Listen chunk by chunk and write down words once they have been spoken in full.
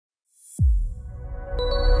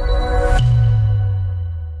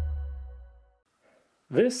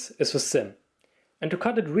This is the CIM. And to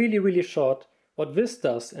cut it really short, what this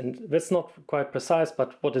does, and that's not quite precise,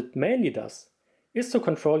 but what it mainly does, is to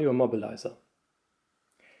control your immobilizer.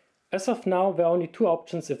 As of now, there are only two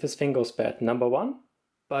options if this thing goes bad. Number one,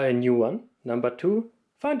 buy a new one. Number two,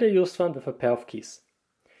 find a used one with a pair of keys.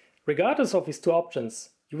 Regardless of these two options,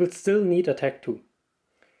 you will still need a tag 2.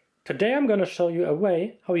 Today I'm going to show you a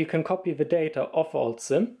way how you can copy the data of an old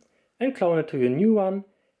CIM and clone it to your new one,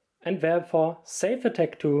 and therefore save the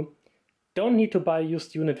tag 2. Don't need to buy a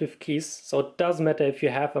used unit with keys, so it doesn't matter if you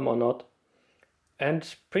have them or not.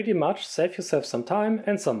 And pretty much save yourself some time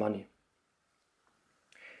and some money.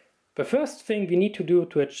 The first thing we need to do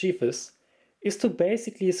to achieve this is to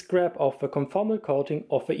basically scrap off the conformal coating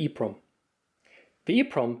of the EEPROM. The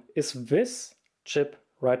EEPROM is this chip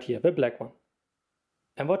right here, the black one.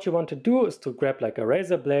 And what you want to do is to grab like a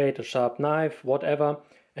razor blade, a sharp knife, whatever,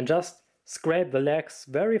 and just scrape the legs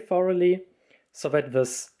very thoroughly so that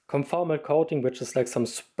this conformal coating, which is like some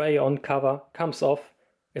spray on cover, comes off.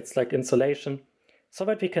 It's like insulation, so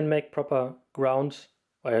that we can make proper ground,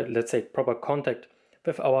 or let's say proper contact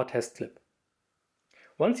with our test clip.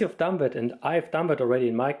 Once you've done that, and I've done that already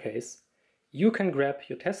in my case, you can grab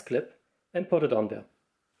your test clip and put it on there.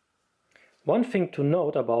 One thing to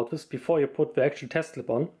note about this before you put the actual test clip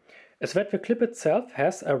on is that the clip itself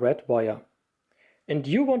has a red wire. And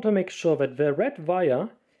you want to make sure that the red wire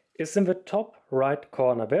is in the top right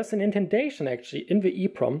corner. There's an indentation actually in the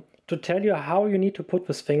EEPROM to tell you how you need to put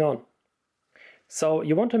this thing on. So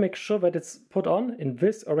you want to make sure that it's put on in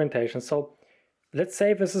this orientation. So let's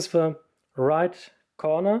say this is the right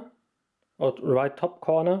corner or right top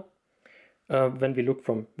corner when we look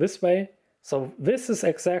from this way. So this is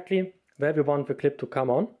exactly where we want the clip to come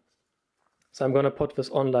on. So I'm going to put this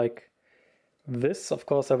on like this. Of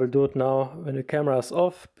course I will do it now when the camera is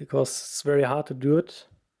off because it's very hard to do it.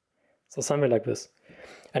 So something like this.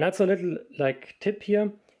 And that's a little like tip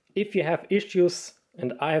here. If you have issues,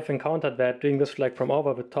 and I have encountered that doing this like from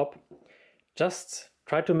over the top, just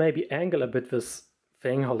try to maybe angle a bit this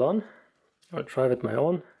thing. Hold on, I'll try with my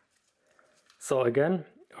own. So again,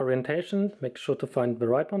 orientation, make sure to find the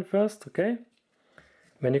right one first, okay?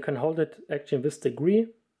 Then you can hold it actually in this degree,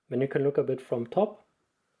 then you can look a bit from top,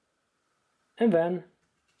 and then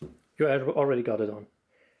you already got it on.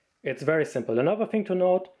 It's very simple. Another thing to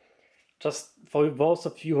note, just for those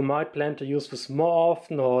of you who might plan to use this more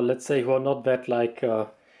often, or let's say who are not that like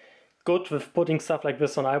good with putting stuff like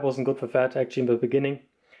this on, I wasn't good with that actually in the beginning,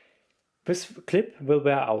 this clip will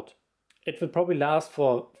wear out. It will probably last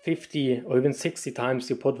for 50 or even 60 times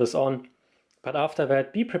you put this on, but after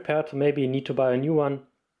that be prepared to maybe need to buy a new one.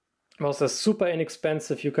 Those are super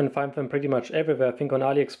inexpensive, you can find them pretty much everywhere. I think on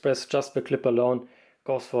AliExpress just the clip alone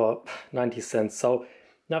goes for 90 cents, so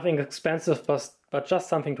nothing expensive, but just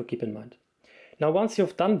something to keep in mind. Now once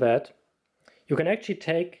you've done that, you can actually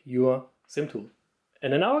take your CIM tool.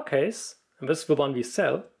 And in our case, and this is the one we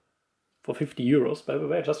sell for 50 euros, by the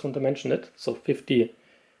way, I just want to mention it, so $50,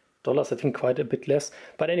 I think quite a bit less.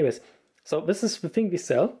 But anyways, so this is the thing we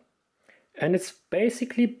sell, and it's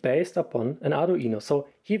basically based upon an Arduino. So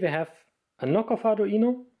here we have a knockoff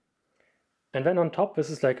Arduino, and then on top this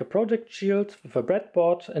is like a project shield with a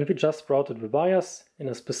breadboard, and we just routed the wires in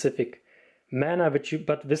a specific manner,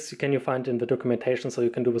 but this can you find in the documentation, so you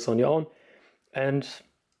can do this on your own. And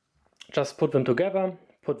just put them together,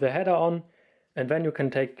 put the header on, and then you can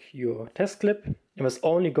take your test clip, and this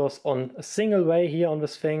only goes on a single way here on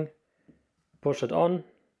this thing, push it on,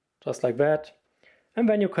 just like that, and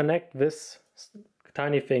then you connect this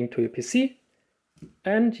tiny thing to your PC,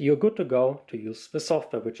 and you're good to go to use the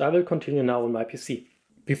software, which I will continue now on my PC.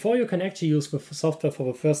 Before you can actually use the software for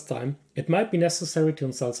the first time, it might be necessary to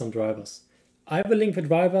install some drivers. I will link the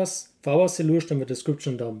drivers for our solution in the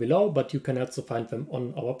description down below, but you can also find them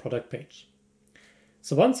on our product page.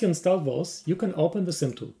 So once you install those, you can open the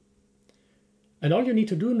CIM tool. And all you need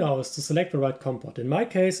to do now is to select the right COM port. In my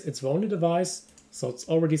case, it's the only device, so it's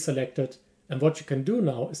already selected. And what you can do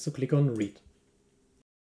now is to click on Read.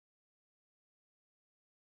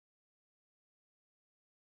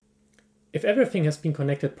 If everything has been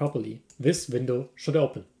connected properly, this window should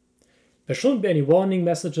open. There shouldn't be any warning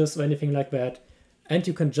messages or anything like that, and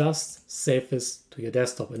you can just save this to your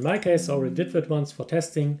desktop. In my case, I already did that once for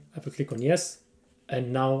testing. I will click on Yes,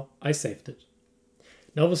 and now I saved it.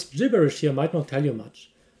 Now this gibberish here might not tell you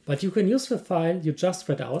much, but you can use the file you just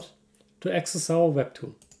read out to access our web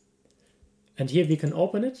tool. And here we can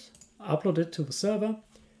open it, upload it to the server,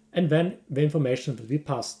 and then the information will be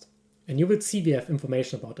passed. And you will see we have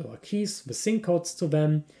information about our keys, the sync codes to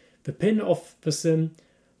them, the pin of the CIM,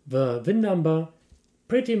 the VIN number,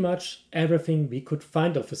 pretty much everything we could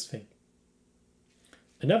find of this thing.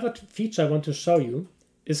 Another feature I want to show you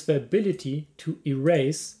is the ability to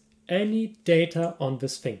erase any data on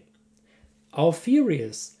this thing. Our theory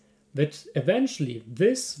is that eventually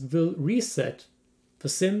this will reset the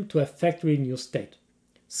sim to a factory new state.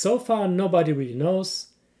 So far nobody really knows.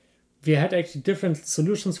 We had actually different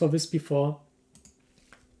solutions for this before,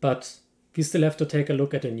 but we still have to take a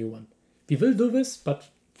look at a new one. We will do this, but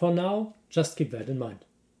for now, just keep that in mind.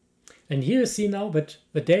 And here you see now that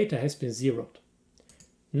the data has been zeroed.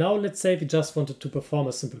 Now let's say we just wanted to perform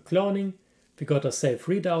a simple cloning. We got a safe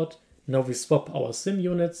readout. Now we swap our sim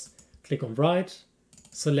units, click on write,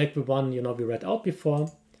 select the one we read out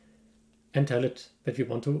before, and tell it that we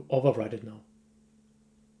want to overwrite it now.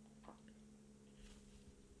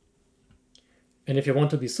 And if you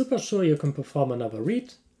want to be super sure, you can perform another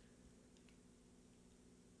read.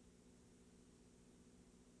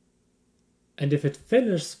 And if it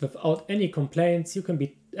finishes without any complaints, you can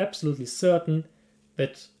be absolutely certain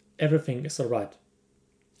that everything is alright.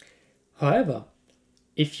 However,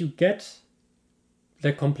 if you get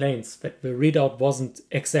the complaints that the readout wasn't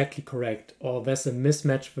exactly correct or there's a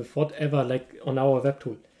mismatch with whatever, like on our web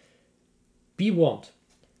tool, be warned.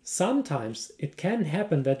 Sometimes it can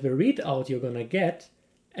happen that the readout you're gonna get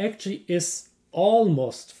actually is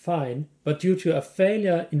almost fine, but due to a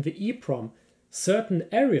failure in the EEPROM, certain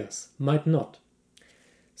areas might not.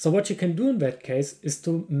 So what you can do in that case is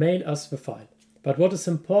to mail us the file. But what is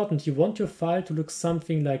important, you want your file to look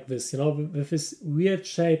something like this, with these weird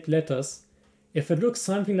shaped letters. If it looks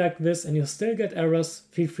something like this and you still get errors,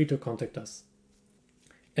 feel free to contact us.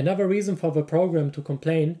 Another reason for the program to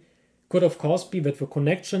complain could of course be that the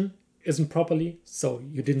connection isn't properly, so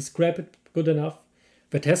you didn't scrap it good enough,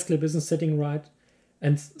 the test clip isn't sitting right,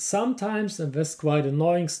 and sometimes, and that's quite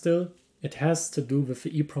annoying still, it has to do with the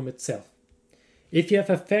EEPROM itself. If you have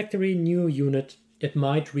a factory new unit, it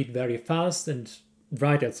might read very fast and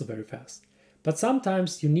write also very fast. But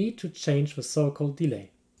sometimes you need to change the so-called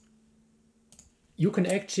delay. You can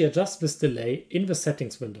actually adjust this delay in the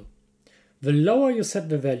settings window. The lower you set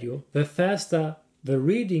the value, the faster the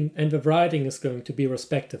reading and the writing is going to be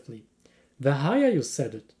respectively. The higher you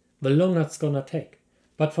set it, the longer it's gonna take.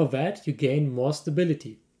 But for that you gain more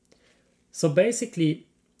stability. So basically,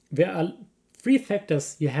 there are 3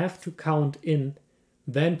 factors you have to count in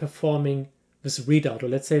when performing this readout, or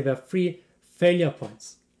let's say there are 3 failure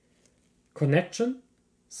points. Connection,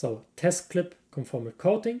 so test clip conformal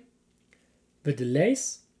coding, the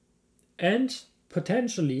delays, and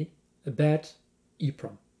potentially a bad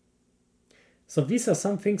EEPROM. So these are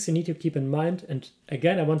some things you need to keep in mind, and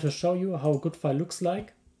again I want to show you how a good file looks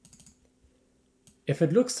like. If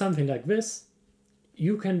it looks something like this,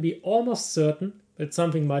 you can be almost certain that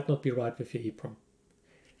something might not be right with your EEPROM.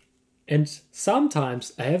 And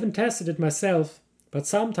sometimes, I haven't tested it myself, but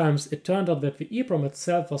sometimes it turned out that the EEPROM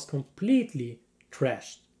itself was completely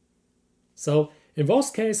trashed. So in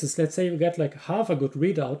those cases, let's say you get like half a good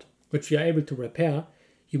readout, which you're able to repair,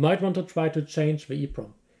 you might want to try to change the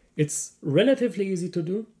EEPROM. It's relatively easy to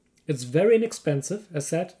do. It's very inexpensive, as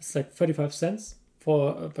said, it's like 35 cents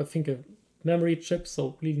for, I think, a memory chip,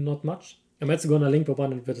 so really not much. I'm also going to link the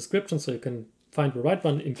one in the description so you can find the right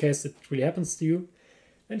one in case it really happens to you,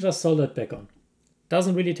 and just solder it back on.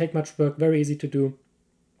 Doesn't really take much work, very easy to do.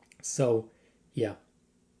 So yeah,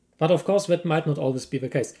 but of course that might not always be the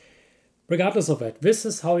case. Regardless of that, this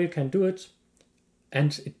is how you can do it,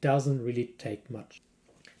 and it doesn't really take much.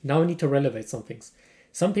 Now I need to relevate some things.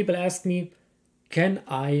 Some people ask me, can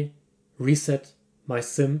I reset my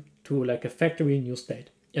sim to like a factory new state?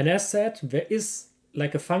 And as said, there is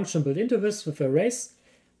like a function built into this with erase,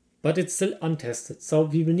 but it's still untested. So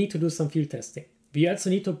we will need to do some field testing. We also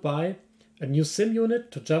need to buy a new sim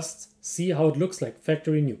unit to just see how it looks like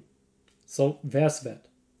factory new. So there's that.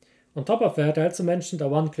 On top of that, I also mentioned a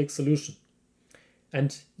one-click solution.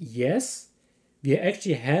 And yes, we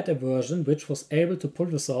actually had a version which was able to pull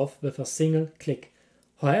this off with a single click.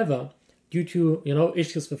 However, due to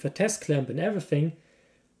issues with the test clamp and everything,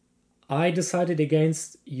 I decided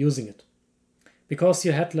against using it. Because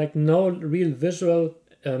you had like no real visual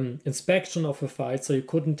inspection of the file, so you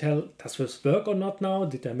couldn't tell, does this work or not now?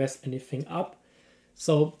 Did I mess anything up?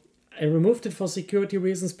 So I removed it for security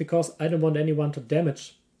reasons because I don't want anyone to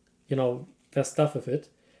damage, their stuff with it.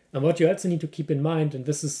 And what you also need to keep in mind, and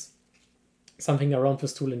this is something around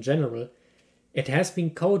this tool in general, it has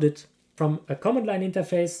been coded from a command line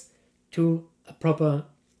interface to a proper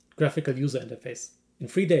graphical user interface in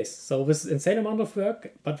 3 days. So this is an insane amount of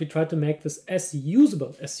work, but we try to make this as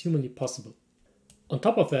usable as humanly possible. On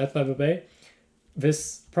top of that, by the way,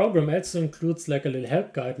 this program also includes like a little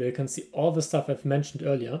help guide where you can see all the stuff I've mentioned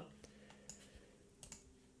earlier.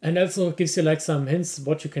 and also gives you like some hints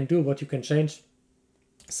what you can do, what you can change.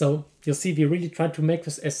 So you'll see we really try to make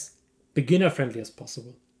this as beginner friendly as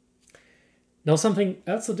possible. Now something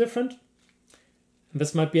also different, and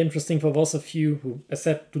this might be interesting for those of you who, as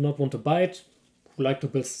said, do not want to buy it, who like to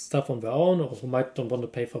build stuff on their own, or who might don't want to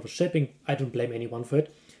pay for the shipping. I don't blame anyone for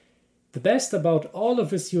it. The best about all of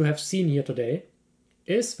this you have seen here today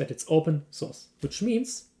is that it's open source, which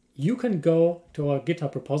means you can go to our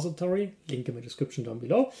GitHub repository, link in the description down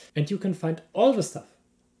below, and you can find all the stuff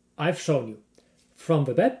I've shown you. From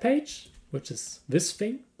the web page, which is this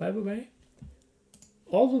thing, by the way,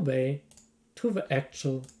 all the way to the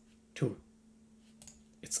actual tool.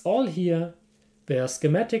 It's all here. There are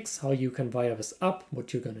schematics, how you can wire this up,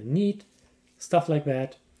 what you're going to need, stuff like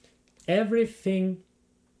that. Everything,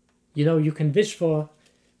 you can wish for.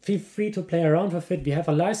 Feel free to play around with it. We have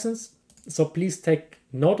a license, so please take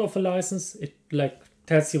note of the license. It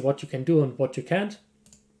tells you what you can do and what you can't.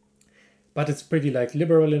 But it's pretty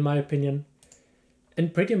liberal in my opinion.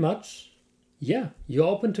 And pretty much, yeah, you're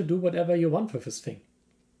open to do whatever you want with this thing.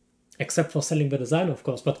 Except for selling the design, of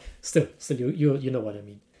course, but still you know what I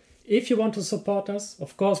mean. If you want to support us,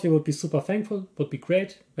 of course, we would be super thankful. Would be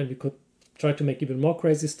great when we could try to make even more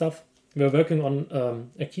crazy stuff. We're working on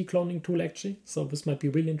a key cloning tool, actually, so this might be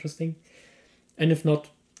really interesting. And if not,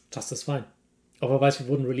 just as fine. Otherwise, we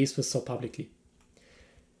wouldn't release this so publicly.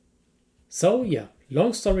 So, yeah,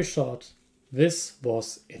 long story short, this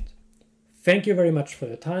was it. Thank you very much for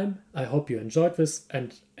your time. I hope you enjoyed this,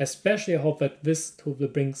 and especially I hope that this tool will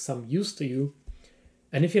bring some use to you.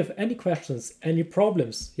 And if you have any questions, any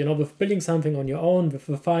problems, with building something on your own, with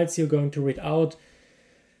the files you're going to read out,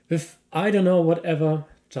 with, I don't know, whatever,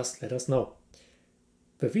 just let us know.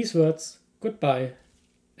 With these words, goodbye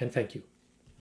and thank you.